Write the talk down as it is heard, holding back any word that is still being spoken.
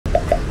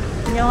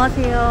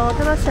안녕하세요.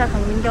 테라시아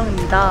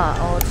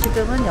강민경입니다.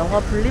 지금은 영화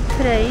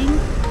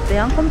블리트레인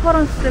내한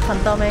컨퍼런스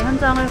간담회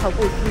현장을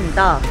가고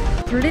있습니다.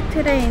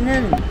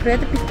 블리트레인은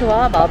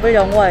브래드피트와 마블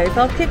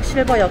영화에서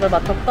퀵실버 역을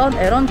맡았던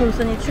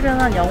애런존슨이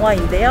출연한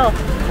영화인데요.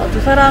 두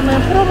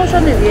사람은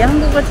프로모션을 위해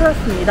한국을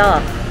찾았습니다.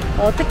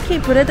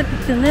 특히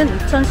브래드피트는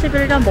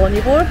 2011년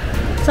머니볼,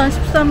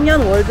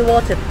 2013년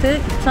월드워 Z,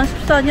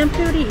 2014년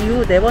퓨리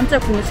이후 네 번째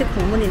공식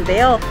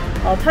방문인데요.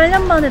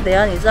 8년 만에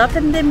내한이자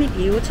팬데믹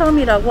이후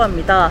처음이라고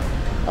합니다.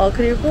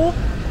 그리고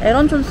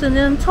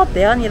애런존슨은 첫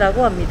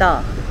내한이라고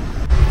합니다.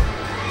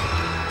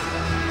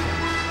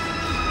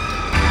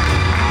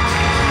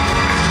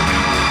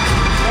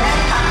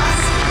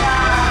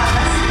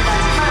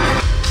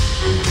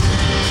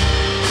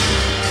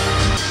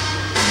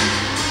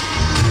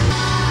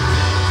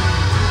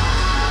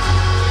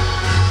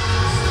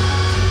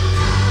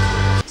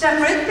 자,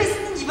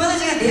 브래드피트는 이번에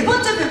제가 네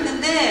번째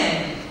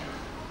뵙는데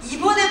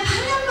이번에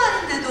 8년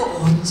만인데도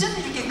어쩜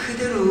이렇게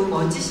그대로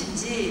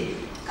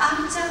멋지신지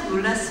깜짝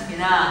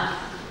놀랐습니다.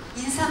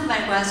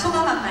 인사말과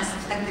소감 한 말씀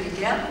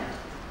부탁드릴게요.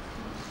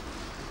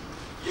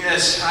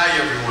 Yes, hi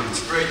everyone.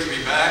 It's great to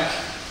be back.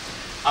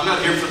 I'm not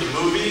here for the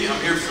movie,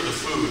 I'm here for the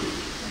food.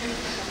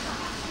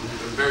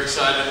 I'm very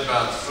excited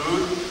about the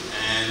food,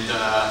 and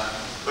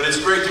but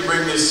it's great to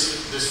bring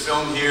this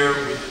film here.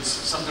 It's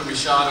something we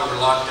shot over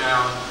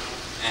lockdown.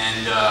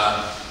 And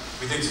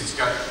we think it's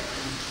got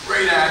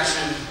great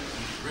action,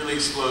 really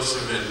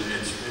explosive, and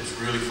it's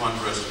really fun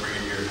for us to bring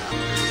it here now.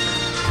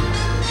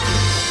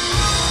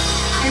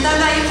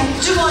 게다가 이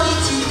복주머니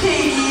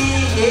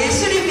디테일이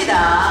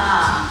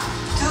예술입니다.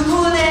 두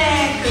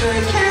분의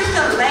그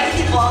캐릭터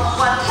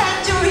레이디버그와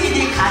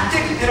탄조린이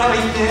가득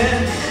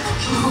들어있는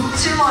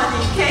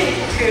복주머니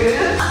케이크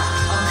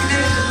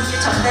그대로 두 분께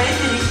전달해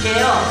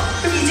드릴게요.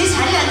 그럼 이제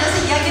자리에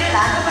앉아서 이야기를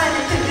나눠봐야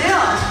될 텐데요.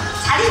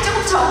 자리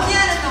조금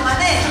정리하는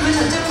동안에 두 분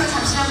저쪽으로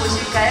잠시만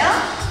보실까요?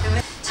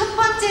 그러면 첫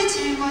번째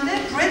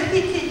질문은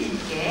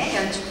브래드피트님께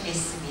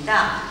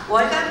여쭙겠습니다.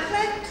 월간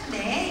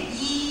플래툰의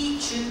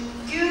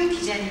이준규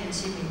기자님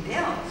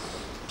질문인데요.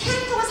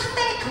 캐릭터가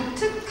상당히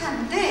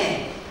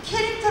독특한데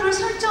캐릭터를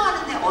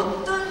설정하는데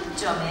어떤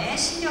점에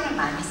신경을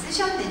많이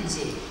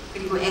쓰셨는지,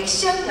 그리고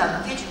액션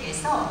연기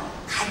중에서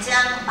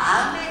가장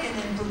마음에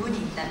드는 부분이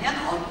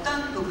있다면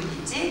어떤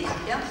부분인지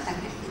답변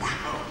부탁드립니다.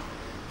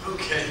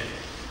 Okay.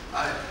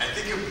 I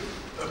think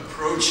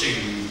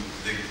approaching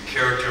the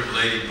character of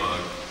Ladybug,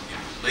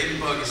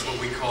 Ladybug is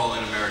what we call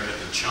in America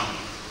the chump.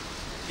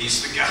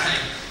 He's the guy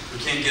who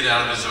can't get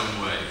out of his own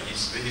way.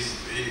 He's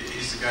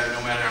the guy that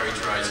no matter how he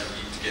tries,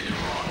 he keeps getting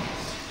it wrong.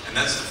 And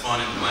that's the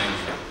fun in playing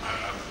him.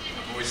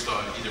 I've always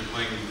thought either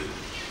playing the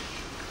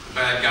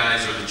bad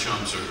guys or the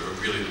chumps are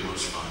really the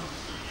most fun.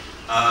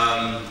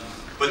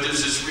 But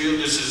there's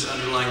this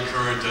underlying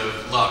current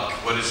of luck.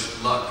 What is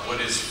luck?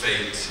 What is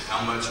fate? How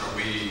much are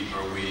we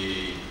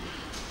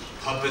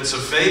puppets of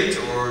fate,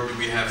 or do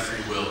we have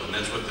free will? And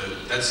that's what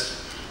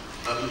that's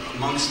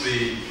amongst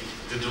the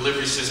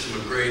delivery system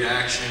of great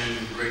action,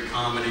 great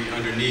comedy.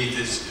 Underneath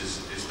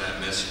is that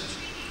message.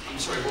 I'm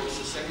sorry. What was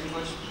the second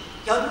question?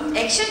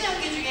 액션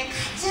연기 중에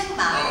가장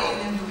마음에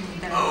드는 부분이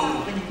있다면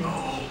부분입니다.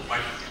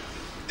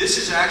 This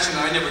is action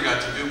I never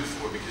got to do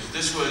before because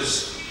this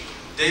was.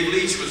 Dave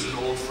Leach was an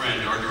old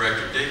friend, our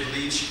director. Dave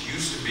Leach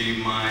used to be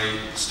my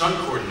stunt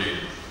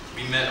coordinator.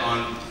 We met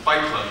on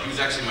Fight Club. He was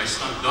actually my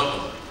stunt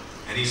double.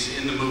 And he's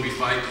in the movie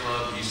Fight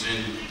Club, he's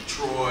in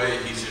Troy,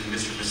 he's in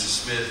Mr. and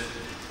Mrs. Smith.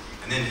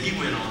 And then he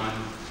went on,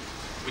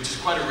 which is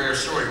quite a rare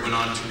story, went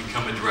on to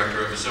become a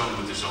director of his own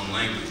with his own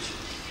language.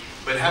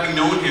 But having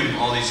known him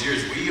all these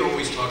years, we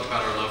always talked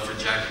about our love for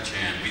Jackie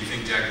Chan. We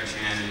think Jackie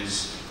Chan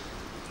is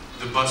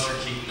the Buster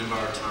Keaton of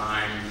our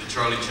time, the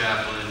Charlie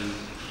Chaplin.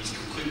 He's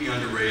completely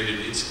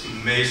underrated. It's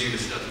amazing the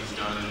stuff he's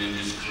done in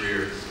his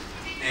career.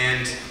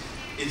 And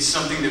it's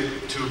something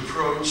to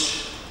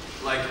approach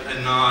like a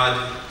nod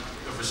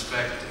of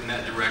respect in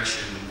that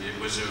direction. It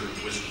was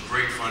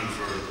great fun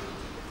for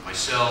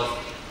myself,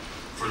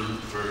 for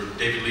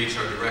David Leach,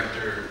 our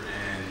director,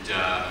 and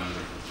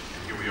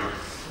here we are.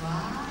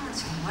 와,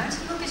 정말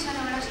즐겁게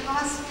촬영을 하신 것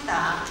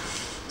같습니다.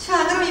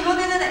 자, 그럼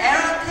이번에는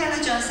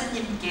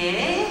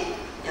애런존슨님께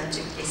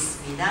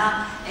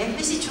여쭙겠습니다.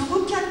 MBC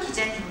조국현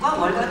기자님과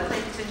월간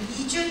플래툰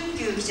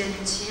이준규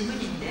기자님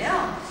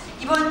질문인데요.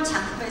 이번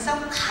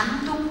작품에서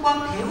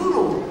감독과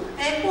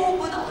배우로의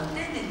호흡은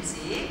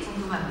어땠는지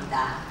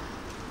궁금합니다.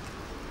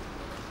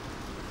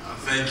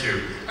 Thank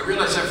you. I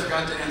realized I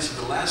forgot to answer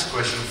the last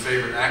question of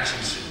favorite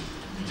action scene.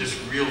 Just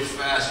real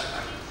fast.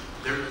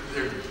 They're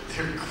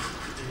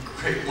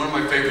great. One of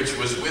my favorites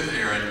was with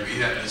Aaron.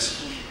 We have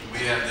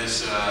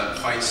this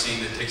fight scene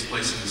that takes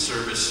place in the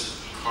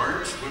service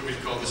cart. What we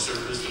call the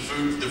service, the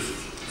food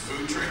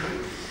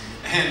train,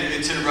 and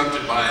it's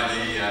interrupted by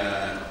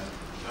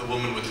a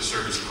woman with the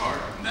service car.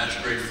 And that's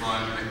great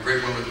fun. A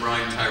great one with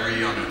Brian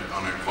Tyree on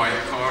a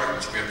quiet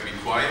car, so we have to be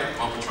quiet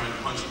while we're trying to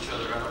punch each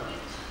other out.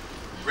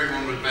 Great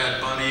one with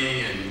Bad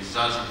Bunny and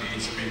Zazie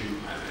Beetz. I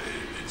mean,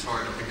 it's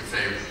hard to pick a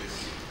favorite.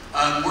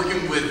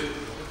 Working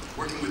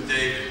with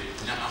David.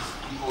 Now,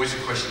 I'm always a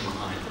question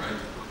behind, right?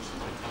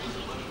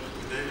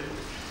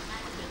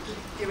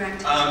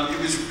 directed? It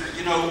was,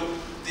 you know,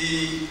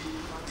 the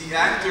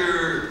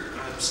actor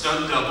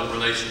stunt double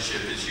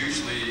relationship is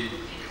usually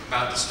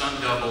about the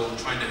stunt double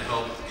trying to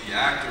help the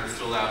actor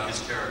fill out his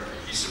character.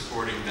 He's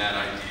supporting that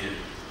idea.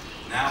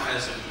 Now,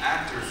 as an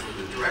actor for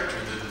the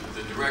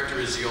director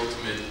is the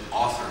ultimate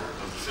author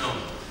of the film.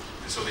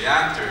 And so the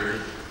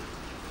actor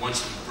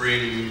wants to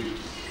bring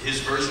his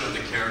version of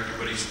the character,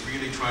 but he's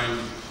really trying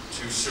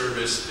to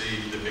service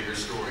the bigger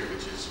story,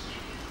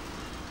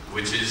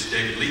 which is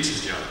David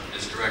Leitch's job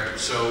as director.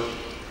 So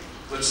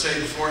let's say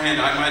beforehand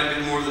I might have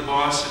been more of the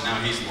boss, and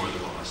now he's more of the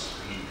boss.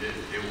 And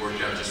it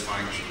worked out just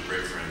fine because we're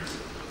great friends.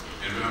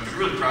 And I'm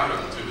really proud of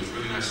him too. It's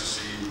really nice to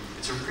see.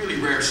 It's a really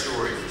rare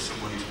story for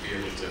someone to be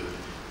able to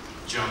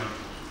jump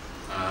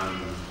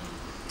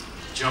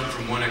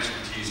from one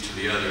expertise to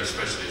the other,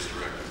 especially as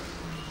director.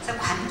 그래서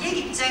관객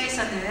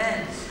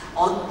입장에서는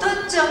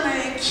어떤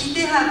점을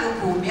기대하고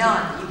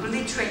보면 이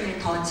블릿 트레인을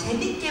더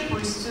재밌게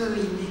볼 수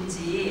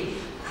있는지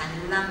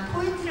관람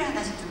포인트를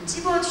하나씩 좀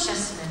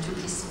찝어주셨으면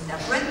좋겠습니다.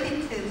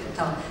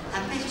 브래드피트부터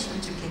답해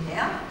주시면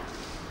좋겠네요.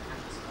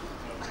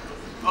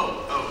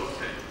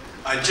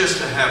 Okay. Just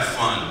to have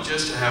fun,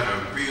 just to have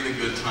a really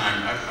good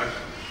time.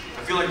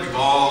 I feel like we've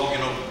all, you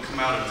know, come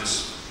out of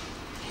this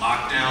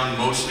lockdown,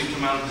 mostly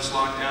come out of this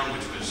lockdown,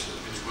 which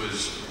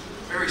was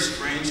a very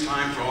strange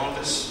time for all of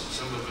us.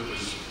 Some of it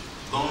was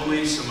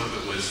lonely, some of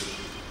it was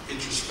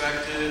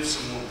introspective,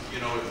 some, you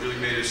know, it really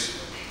made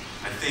us,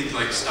 I think,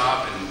 like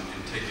stop and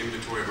take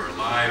inventory of our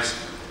lives,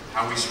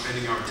 how we're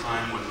spending our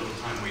time, what little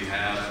time we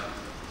have.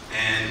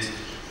 And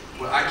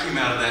well, I came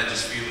out of that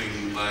just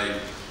feeling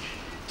like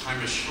time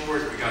is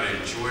short, we gotta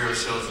enjoy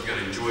ourselves, we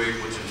gotta enjoy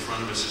what's in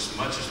front of us as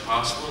much as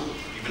possible,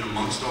 even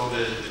amongst all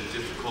the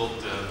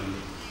difficult,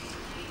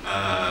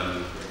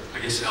 I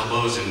guess,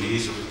 elbows and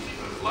knees of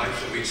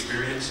life that we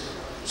experience.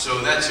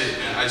 So that's it,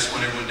 man. I just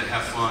want everyone to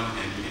have fun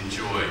and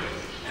enjoy.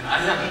 And I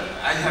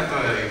have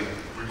a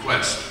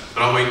request,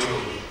 but I'll wait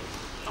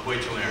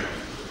till Aaron.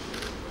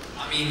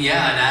 I mean,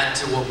 yeah, and add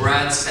to what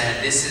Brad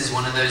said, this is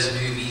one of those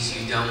movies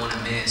you don't want to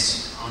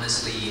miss.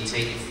 Honestly, you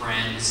take your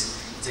friends,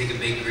 you take a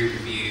big group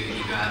of you, and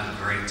you go have a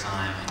great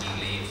time, and you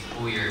leave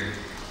all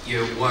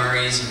your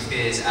worries and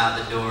fears out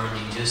the door, and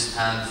you just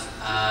have,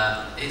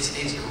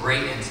 it's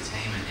great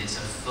entertainment. It's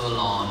a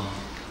full-on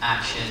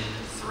action,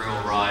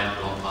 thrill ride,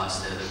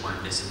 blockbuster that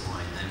won't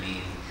disappoint. I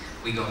mean,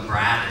 we got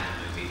Brad in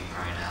the movie,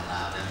 crying out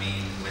loud. I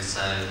mean, we're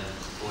so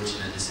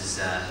fortunate. This is,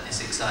 it's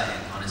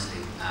exciting,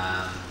 honestly.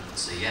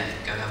 So yeah,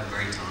 go have a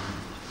great time.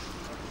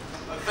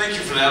 Thank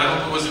you for that. I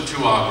hope it wasn't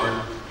too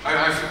awkward.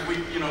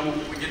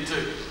 We get to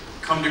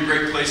come to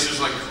great places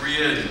like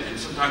Korea, and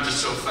sometimes it's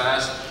so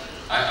fast.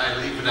 I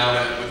leave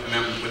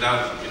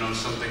without you know,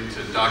 something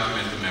to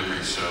document the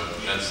memory. So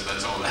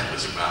that's all that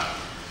was about.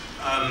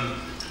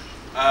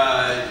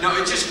 No,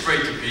 it's just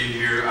great to be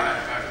here.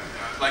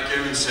 Like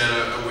Aaron said,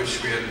 I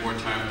wish we had more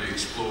time to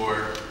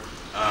explore.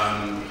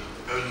 I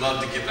would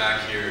love to get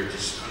back here,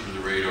 just under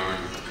the radar, and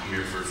come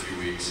here for a few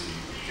weeks.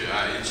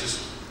 And it's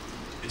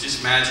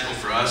just magical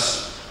for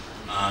us.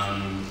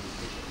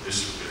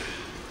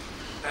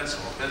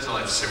 That's all I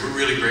have to say. We're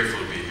really grateful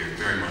to be here,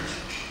 very much.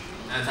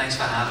 Thanks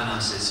for having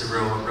us. It's a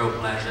real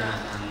pleasure,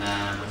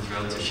 and we're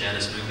thrilled to share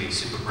this movie.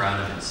 Super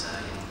proud of it. So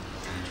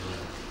enjoy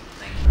it.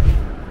 Thank you.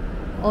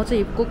 어제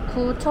입국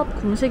후 첫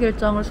공식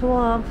일정을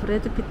소화한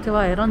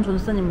브래드피트와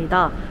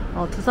애런존슨입니다.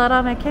 두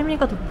사람의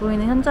케미가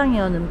돋보이는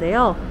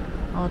현장이었는데요.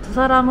 두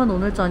사람은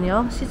오늘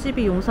저녁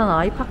CGV 용산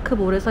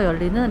아이파크몰에서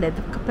열리는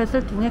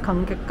레드카펫을 통해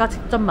관객과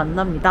직접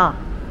만납니다.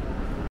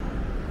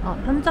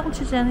 현장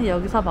취재는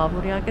여기서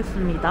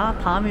마무리하겠습니다.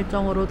 다음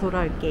일정으로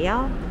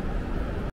돌아올게요.